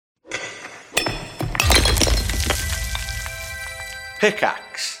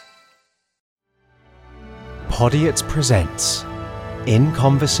Pickaxe. Podiots presents In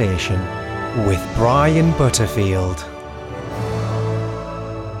Conversation with Brian Butterfield.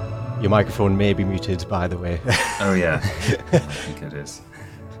 Your microphone may be muted, by the way. Oh yeah, I think it is.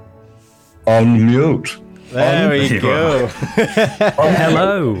 On mute. There we go.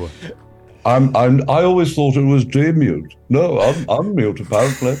 Hello. I always thought it was demute. No, I'm mute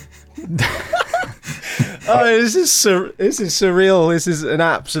apparently. Oh, this is surreal. This is an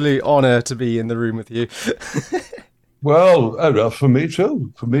absolute honour to be in the room with you. Well, for me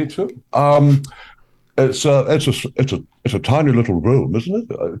too. It's a tiny little room, isn't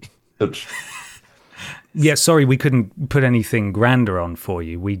it? Yeah, sorry, we couldn't put anything grander on for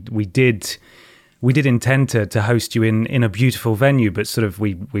you. We did intend to host you in a beautiful venue, but sort of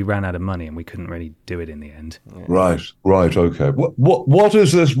we ran out of money and we couldn't really do it in the end. Right, okay. What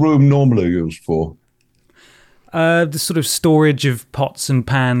is this room normally used for? The sort of storage of pots and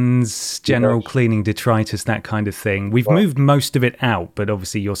pans, general cleaning, detritus, that kind of thing. We've moved most of it out, but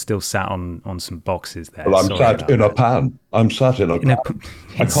obviously you're still sat on some boxes there. Well, I'm sat in a pan.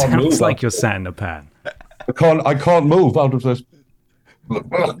 It sounds like you're sat in a pan. I can't move out of this.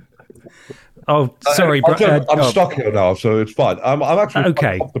 Oh, sorry. I'm stuck here now, so it's fine. I'm actually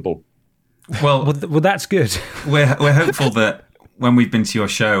okay. Comfortable. Well, that's good. We're hopeful that when we've been to your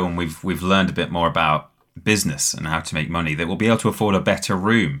show and we've learned a bit more about business and how to make money, that we'll be able to afford a better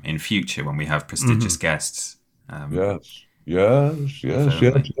room in future when we have prestigious guests. Yes.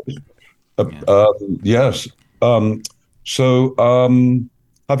 So,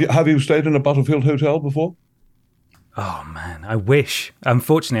 have you stayed in a Butterfield hotel before? Oh man, I wish.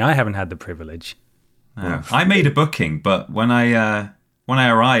 Unfortunately, I haven't had the privilege. I made a booking, but when I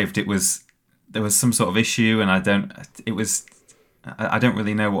arrived, there was some sort of issue, and I don't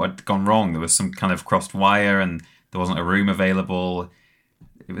really know what had gone wrong. There was some kind of crossed wire, and there wasn't a room available.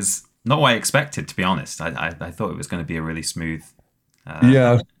 It was not what I expected, to be honest. I thought it was going to be a really smooth.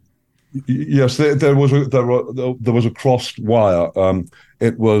 Yes, there was a crossed wire.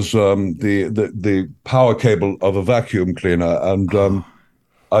 It was the power cable of a vacuum cleaner, and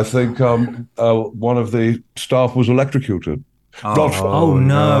I think one of the staff was electrocuted.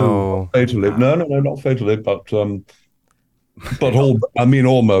 No! Fatally. No, not fatally, but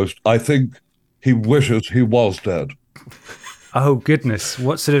almost. I think he wishes he was dead. Oh goodness!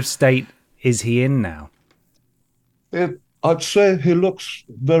 What sort of state is he in now? I'd say he looks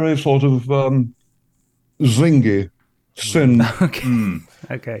very sort of zingy, sin.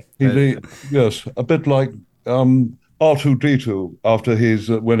 Okay. Yes, a bit like R2-D2 after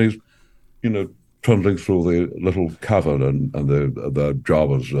when he's trundling through the little cavern and the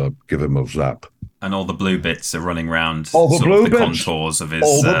Jawas give him a zap. And all the blue bits are running around the contours of his...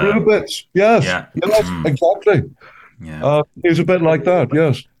 All the blue bits, yes. Yeah. Yes, exactly. Yeah. He's a bit like that,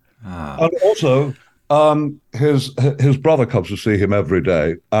 yes. And also, his brother comes to see him every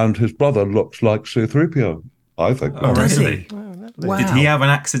day, and his brother looks like C-3PO, I think. Oh, really? Wow. Did he have an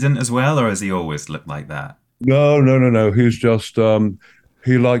accident as well, or has he always looked like that? No. He's just...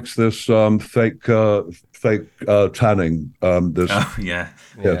 he likes this fake tanning. Yeah,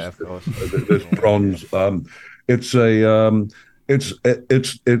 yes, of course. This bronze. They're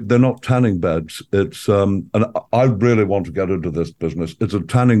not tanning beds. And I really want to get into this business. It's a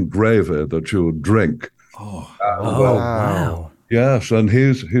tanning gravy that you drink. Wow. Yes, and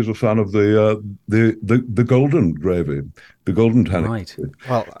he's a fan of the golden gravy, the golden tanning. Right.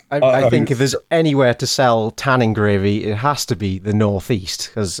 Well, I think if there's anywhere to sell tanning gravy, it has to be the Northeast,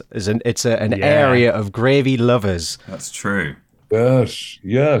 because it's an area of gravy lovers. That's true. Yes.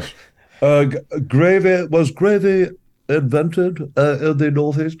 Was gravy invented in the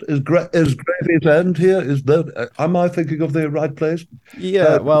Northeast? Is Gravy's End here? Am I thinking of the right place?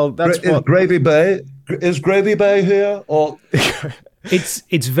 Yeah, well, that's is Gravy Bay. Is Gravy Bay here, or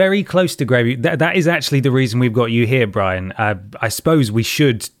It's very close to gravy. That is actually the reason we've got you here, Brian. I suppose we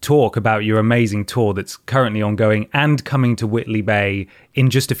should talk about your amazing tour that's currently ongoing and coming to Whitley Bay in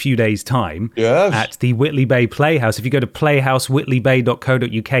just a few days' time. Yes. At the Whitley Bay Playhouse. If you go to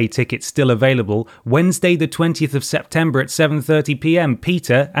playhousewhitleybay.co.uk, tickets still available. Wednesday, the 20th of September at 7:30 p.m.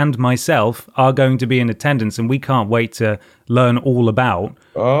 Peter and myself are going to be in attendance, and we can't wait to learn all about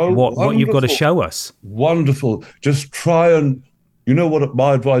what you've got to show us. Wonderful. Just try and... You know what?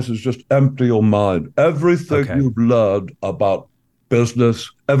 My advice is just empty your mind. Everything you've learned about business,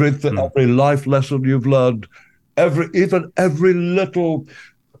 every life lesson you've learned, even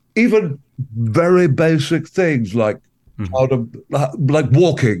very basic things like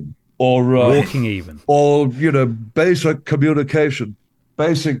walking or basic communication,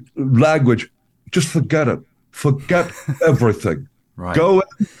 basic language. Just forget it. Forget everything. Right. Go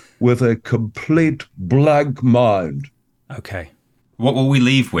in with a complete blank mind. Okay. What will we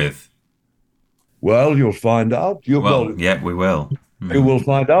leave with? Well, you'll find out. Well, yeah, we will. You will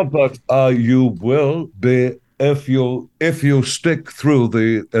find out, but you will be if you stick through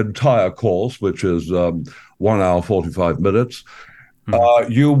the entire course, which is 1 hour 45 minutes.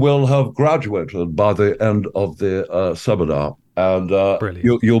 You will have graduated by the end of the seminar, and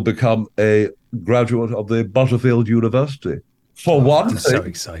Brilliant. you'll become a graduate of the Butterfield University. For one I'm thing, so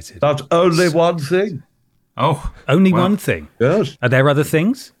excited. that's only one thing. Oh, Only well, one thing. Yes, Are there other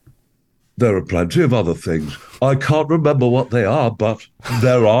things? there are plenty of other things. I can't remember what they are, but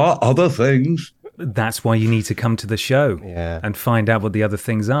there are other things. That's why you need to come to the show and find out what the other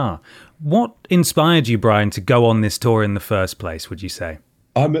things are. What inspired you, Brian, to go on this tour in the first place, would you say?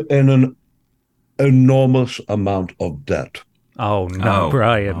 I'm in an enormous amount of debt. Oh, no,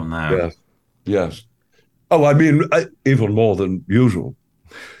 Brian. Oh, no. Yes. Oh, I mean, even more than usual.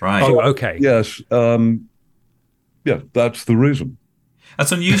 Right. Oh, okay. Yes. Yeah, that's the reason.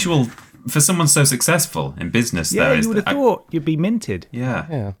 That's unusual for someone so successful in business. Yeah, though, you would have thought you'd be minted.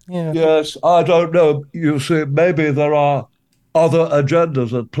 Yeah. Yes, I don't know. You see, maybe there are other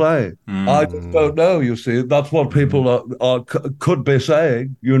agendas at play. I just don't know, you see. That's what people could be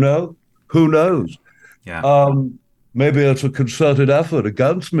saying, you know? Who knows? Yeah. Maybe it's a concerted effort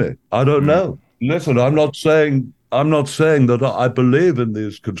against me. I don't know. Listen, I'm not saying that I believe in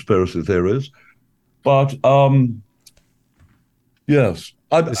these conspiracy theories, but yes.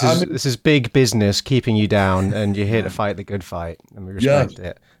 This is big business keeping you down, and you're here to fight the good fight, and we respect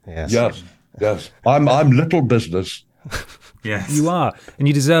it. Yes. I'm little business. Yes. You are. And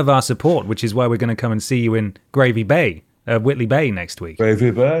you deserve our support, which is why we're going to come and see you in Whitley Bay next week.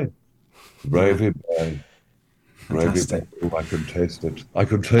 Gravy Bay. Gravy Bay. Fantastic. Oh, I can taste it. I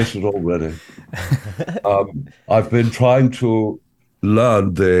can taste it already. I've been trying to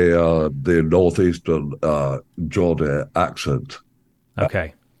learn the northeastern Geordie accent.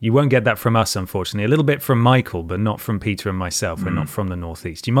 Okay. You won't get that from us, unfortunately. A little bit from Michael, but not from Peter and myself. We're not from the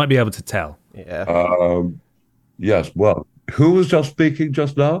northeast. You might be able to tell. Yeah. Yes. Well, who was just speaking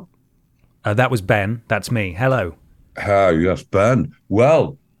just now? That was Ben. That's me. Hello. Yes, Ben.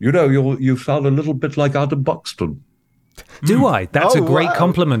 Well, you know, you sound a little bit like Adam Buxton. Do I? That's a great wow.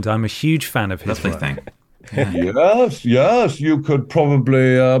 compliment. I'm a huge fan of his Lovely work. thing. Yes. You could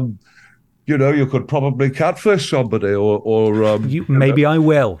probably, you could probably catfish somebody, or Maybe I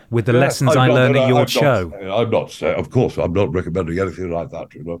will, with the lessons I learned at your show. I'm not saying, of course, I'm not recommending anything like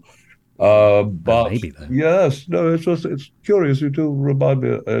that, you know. But maybe though. yes, no, it's curious. You do remind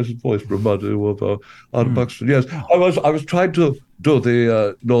me, his voice reminds me of Adam Buxton. Yes, I was trying to do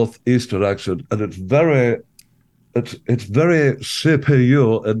the northeastern accent, and it's very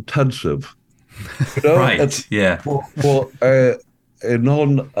CPU intensive. You know? Right. Yeah. For a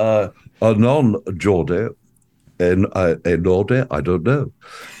non-Geordie, a Nordy, I don't know.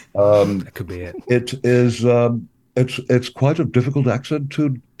 That could be it. It is. It's quite a difficult accent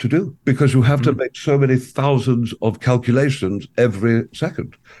to do, because you have to make so many thousands of calculations every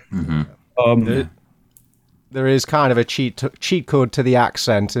second. There is kind of a cheat code to the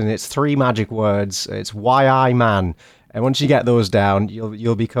accent, and it's 3 magic words. It's "why man," and once you get those down,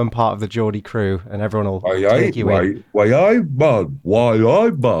 you'll become part of the Geordie crew, and everyone will take you in. Why man?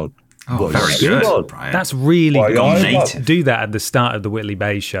 Oh, very good, Brian. That's really Why I native. do that at the start of the Whitley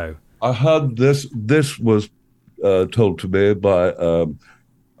Bay show. I heard this was told to me by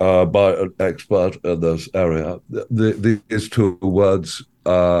an expert in this area. These 2 words,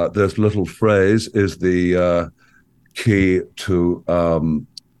 this little phrase, is the key to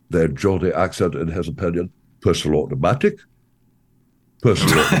their Geordie accent, in his opinion. Personal automatic.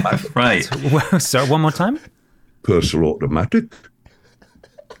 Right. So one more time. Personal automatic.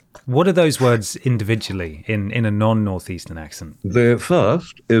 What are those words individually in a non-northeastern accent? The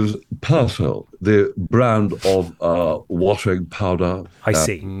first is Persil, the brand of washing powder. I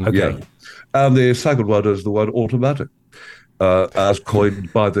see. Okay. Yeah. And the second word is the word automatic, as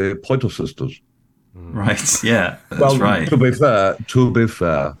coined by the Pointer Sisters. Right. Yeah. That's right. To be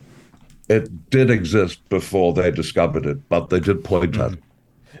fair, it did exist before they discovered it, but they did point at it.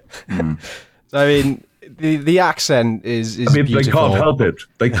 So, I mean, the accent is beautiful. They can't help it.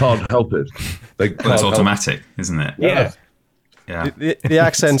 They can't help it. Well, it's automatic, isn't it? Yeah. Yeah. The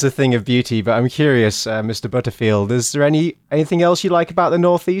accent's a thing of beauty, but I'm curious, Mr. Butterfield, is there anything else you like about the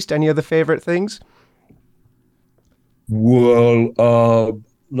Northeast? Any other favourite things? Well,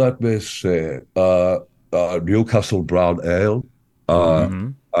 let me see. Newcastle Brown Ale,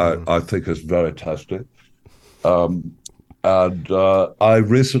 I think is very tasty. And I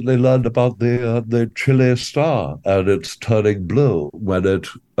recently learned about the Chile star, and it's turning blue when it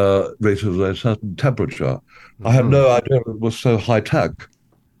reaches a certain temperature. I had no idea it was so high tech.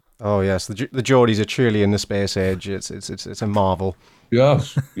 Oh yes, the Geordies are truly in the space age. It's a marvel.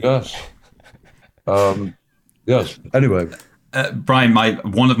 Yes, yes, yes. Anyway, Brian,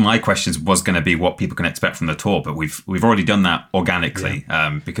 one of my questions was going to be what people can expect from the tour, but we've already done that organically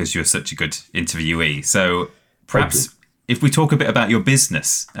because you're such a good interviewee. So perhaps if we talk a bit about your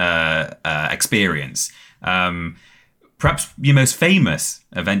business experience, perhaps your most famous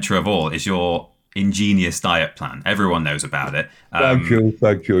adventure of all is your ingenious diet plan. Everyone knows about it. Thank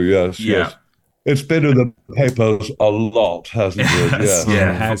you. Yes, yes. It's been in the papers a lot, hasn't it? Yes.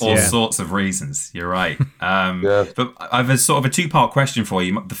 Yeah, for all sorts of reasons. You're right. But I have a sort of a two-part question for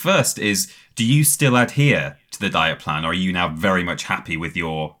you. The first is, do you still adhere to the diet plan, or are you now very much happy with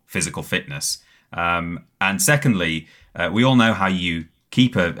your physical fitness? And secondly, we all know how you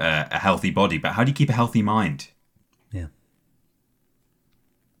keep a healthy body, but how do you keep a healthy mind? Yeah.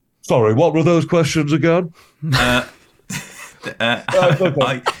 Sorry, what were those questions again? It's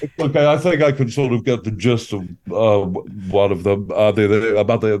okay. I think I can sort of get the gist of one of them.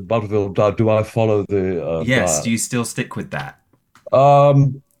 About the Butterfield diet. Do I follow the yes, diet? do you still stick with that?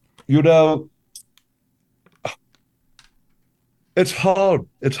 You know, it's hard.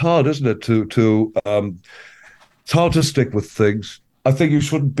 It's hard, isn't it, it's hard to stick with things. I think you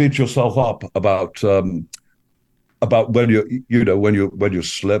shouldn't beat yourself up about when when you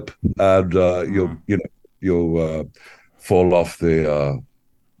slip and you fall off the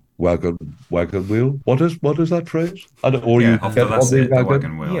wagon wheel. What is that phrase? The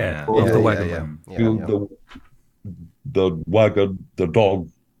wagon wheel. The dog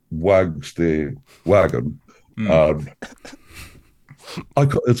wags the wagon.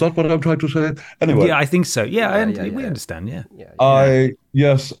 Is that what I'm trying to say? Anyway, yeah, I think so. Yeah, we understand. Yeah.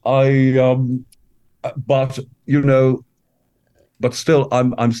 But still,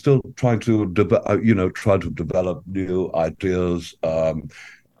 I'm still trying to develop new ideas. I'm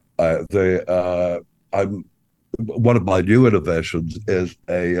one of my new innovations is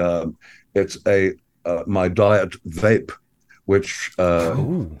my diet vape, which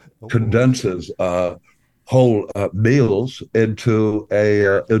condenses whole meals into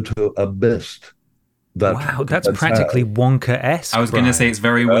a mist. Wow, that's practically Wonka-esque. I was going to say it's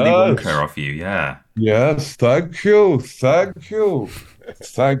very Willy Wonka of you, yeah. Yes, thank you.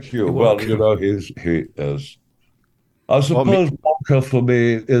 Well, he is. I suppose Wonka for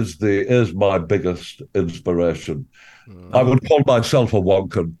me is my biggest inspiration. I would call myself a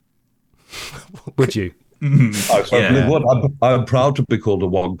Wonkan. Would you? I certainly would. I'm proud to be called a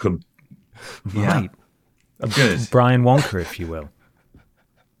Wonkan. Right. Good. Brian Wonka, if you will.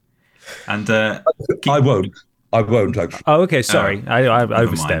 And I won't actually. Oh, okay. Sorry, I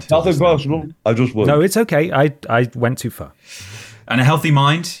overstepped. Nothing personal. I just won't. No, it's okay. I went too far. And a healthy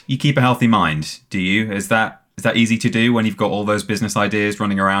mind. You keep a healthy mind, do you? Is that easy to do when you've got all those business ideas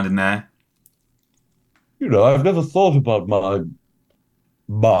running around in there? I've never thought about my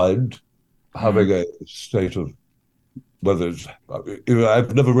mind having a state of whether it's.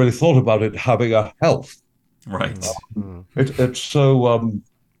 I've never really thought about it having a health. Right. It's so.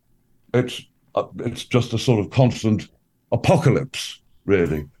 It's just a sort of constant apocalypse,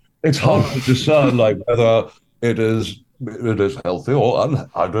 really. It's hard to discern whether it is healthy or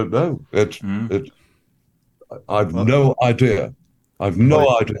I don't know. I've no idea.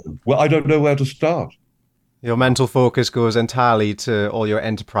 Well, I don't know where to start. Your mental focus goes entirely to all your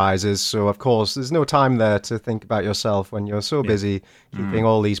enterprises, so of course there's no time there to think about yourself when you're so busy keeping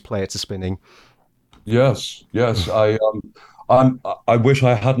all these plates spinning. Yes. I wish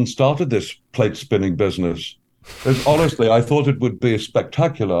I hadn't started this plate spinning business. Honestly, I thought it would be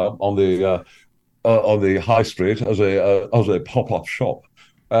spectacular on the high street as a pop-up shop,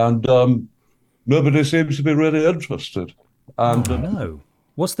 and nobody seems to be really interested. And no,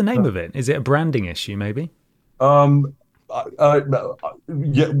 what's the name of it? Is it a branding issue, maybe? It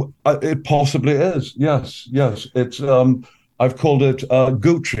possibly is. Yes. It's I've called it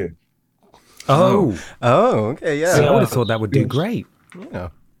Gucci. Oh, okay, yeah. See, I would have thought that would do great. Yeah.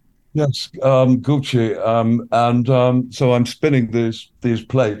 Yes, Gucci, and so I'm spinning these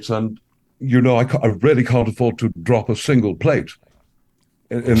plates, and I really can't afford to drop a single plate.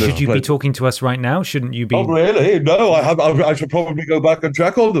 Should you be talking to us right now? Shouldn't you be? Oh, really? No, I should probably go back and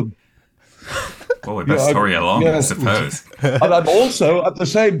check on them. Well, we best hurry along, I suppose. And I'm also at the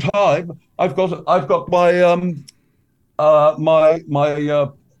same time, I've got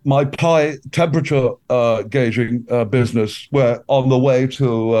my pie temperature gauging business. We're on the way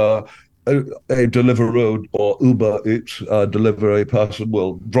to a Deliveroo or Uber Eats delivery person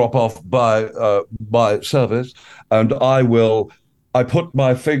will drop off by my service, and I put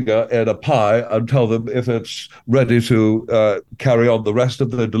my finger in a pie and tell them if it's ready to carry on the rest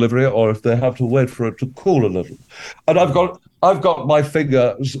of the delivery or if they have to wait for it to cool a little. And I've got my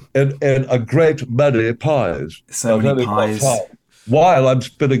fingers in a great many pies. So many pies. While I'm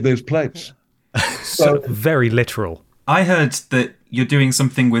spinning these plates. So very literal. I heard that you're doing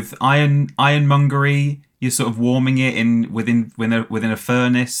something with ironmongery. You're sort of warming it within a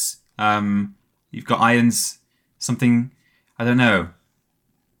furnace. You've got irons. Something, I don't know.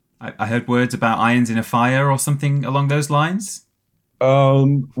 I heard words about irons in a fire or something along those lines.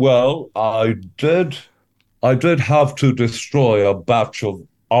 Well, I did have to destroy a batch of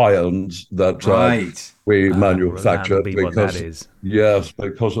irons that we manufactured because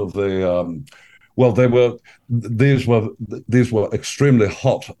of the these were extremely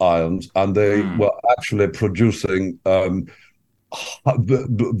hot irons, and they were actually producing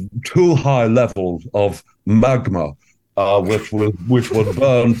too high levels of magma, which would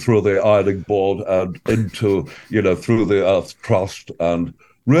burn through the ironing board and into through the earth's crust and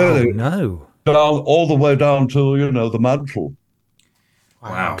really down all the way down to the mantle.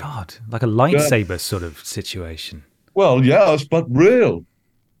 Wow, God, like a lightsaber sort of situation. Well, yes, but real.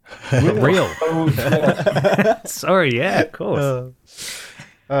 Real. Sorry, yeah, of course.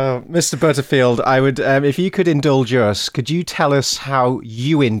 Mr. Butterfield, I would, if you could indulge us, could you tell us how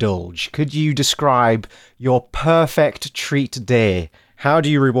you indulge? Could you describe your perfect treat day? How do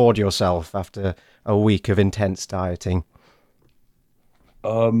you reward yourself after a week of intense dieting?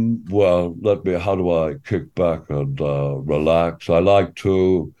 Well, how do I kick back and relax? I like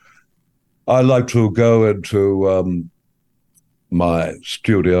to go into my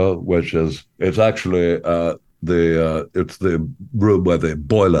studio, which it's actually it's the room where the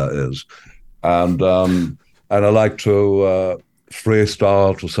boiler is, and I like to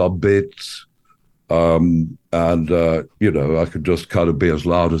freestyle to some beats, and I could just kind of be as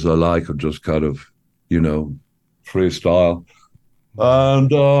loud as I like and just kind of freestyle, and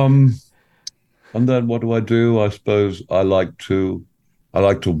then what do? I suppose I like to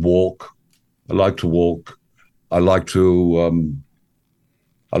walk. I like to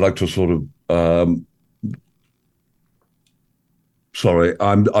sort of sorry,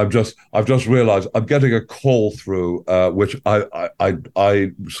 I've just realized I'm getting a call through, which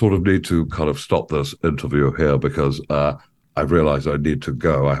I sort of need to kind of stop this interview here because I've realized I need to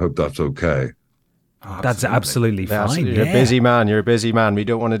go. I hope that's okay. That's absolutely fine. You're a busy man. You're a busy man. We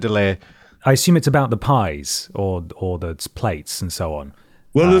don't want to delay. I assume it's about the pies or the plates and so on.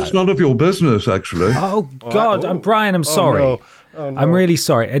 Well, it's none of your business, actually. Oh, God. Brian, I'm sorry. No. Oh, no. I'm really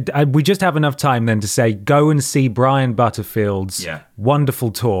sorry. We just have enough time then to say go and see Brian Butterfield's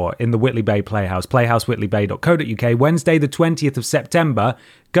wonderful tour in the Whitley Bay Playhouse, playhousewhitleybay.co.uk, Wednesday the 20th of September.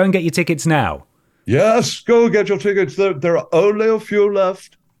 Go and get your tickets now. Yes, go and get your tickets. There are only a few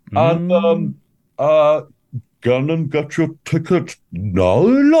left. And go and get your tickets now,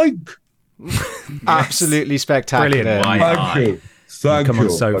 Absolutely spectacular. Brilliant. Thank you. Thank you. Come on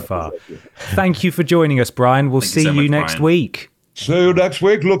so far. Thank you for joining us, Brian. We'll see you next week. See you next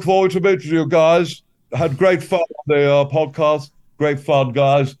week. Look forward to meeting you guys. Had great fun on the podcast. Great fun,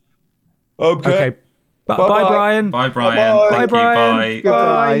 guys. Okay. Bye, Brian. Bye, Brian. Bye, Brian. You. Bye.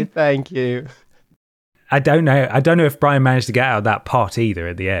 Goodbye. Thank you. I don't know if Brian managed to get out of that pot either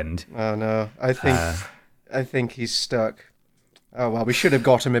at the end. Oh no. I think he's stuck. Oh well, we should have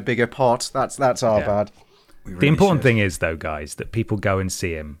got him a bigger pot. That's our bad. The important thing is, though, guys, that people go and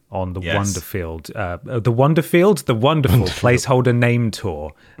see him on the Wonderfield, the wonderful placeholder name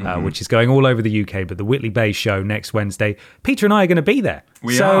tour, which is going all over the UK. But the Whitley Bay show next Wednesday, Peter and I are going to be there.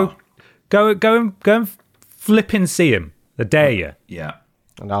 We are. Go and flip and see him. I dare you. Yeah.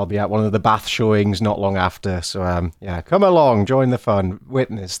 And I'll be at one of the Bath showings not long after. So, come along, join the fun,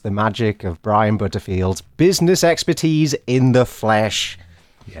 witness the magic of Brian Butterfield's business expertise in the flesh.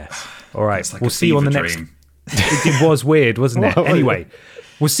 Yes. All right. Like we'll see you on the next. It was weird, wasn't it? Anyway,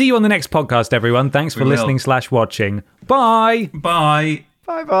 we'll see you on the next podcast, everyone. Thanks for listening / watching. Bye. Bye.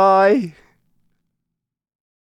 Bye-bye.